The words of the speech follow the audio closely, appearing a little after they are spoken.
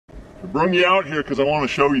brung you out here because I want to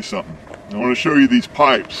show you something. I want to show you these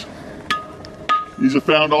pipes. These are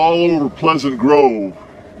found all over Pleasant Grove,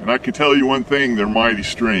 and I can tell you one thing, they're mighty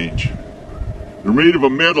strange. They're made of a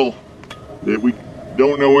metal that we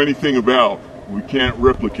don't know anything about. We can't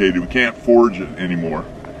replicate it, we can't forge it anymore.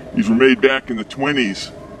 These were made back in the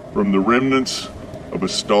 20s from the remnants of a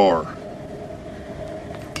star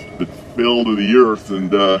that fell to the earth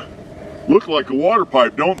and look like a water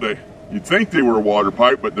pipe, don't they? You'd think they were a water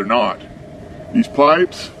pipe, but they're not. These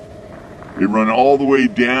pipes, they run all the way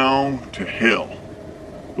down to hell.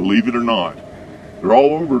 Believe it or not. They're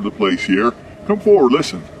all over the place here. Come forward,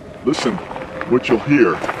 listen. Listen what you'll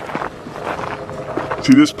hear.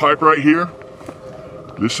 See this pipe right here?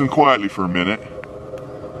 Listen quietly for a minute.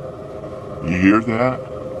 You hear that?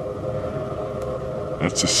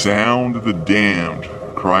 That's the sound of the damned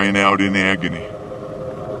crying out in agony.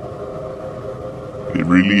 It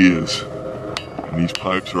really is. And these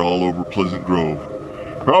pipes are all over Pleasant Grove.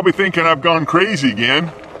 Probably thinking I've gone crazy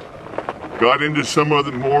again. Got into some of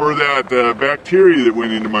the more of that bacteria that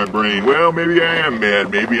went into my brain. Well, maybe I am mad.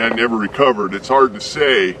 Maybe I never recovered. It's hard to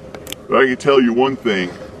say. But I can tell you one thing.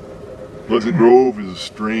 Pleasant Grove is a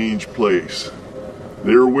strange place.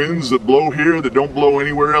 There are winds that blow here that don't blow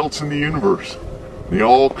anywhere else in the universe. They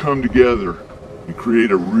all come together and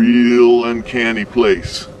create a real uncanny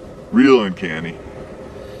place. Real uncanny.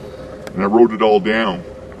 And I wrote it all down.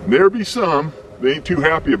 And there be some, they ain't too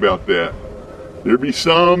happy about that. There be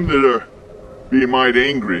some that are being mighty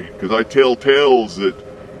angry because I tell tales that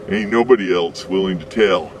ain't nobody else willing to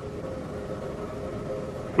tell.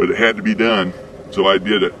 But it had to be done, so I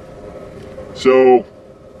did it. So,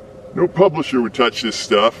 no publisher would touch this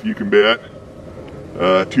stuff, you can bet.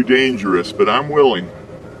 Too dangerous, but I'm willing.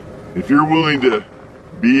 If you're willing to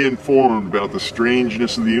be informed about the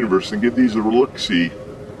strangeness of the universe, and give these a look-see.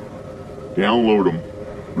 Download them,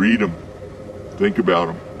 read them, think about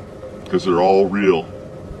them, because they're all real.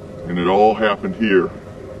 And it all happened here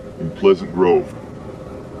in Pleasant Grove.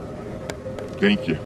 Thank you.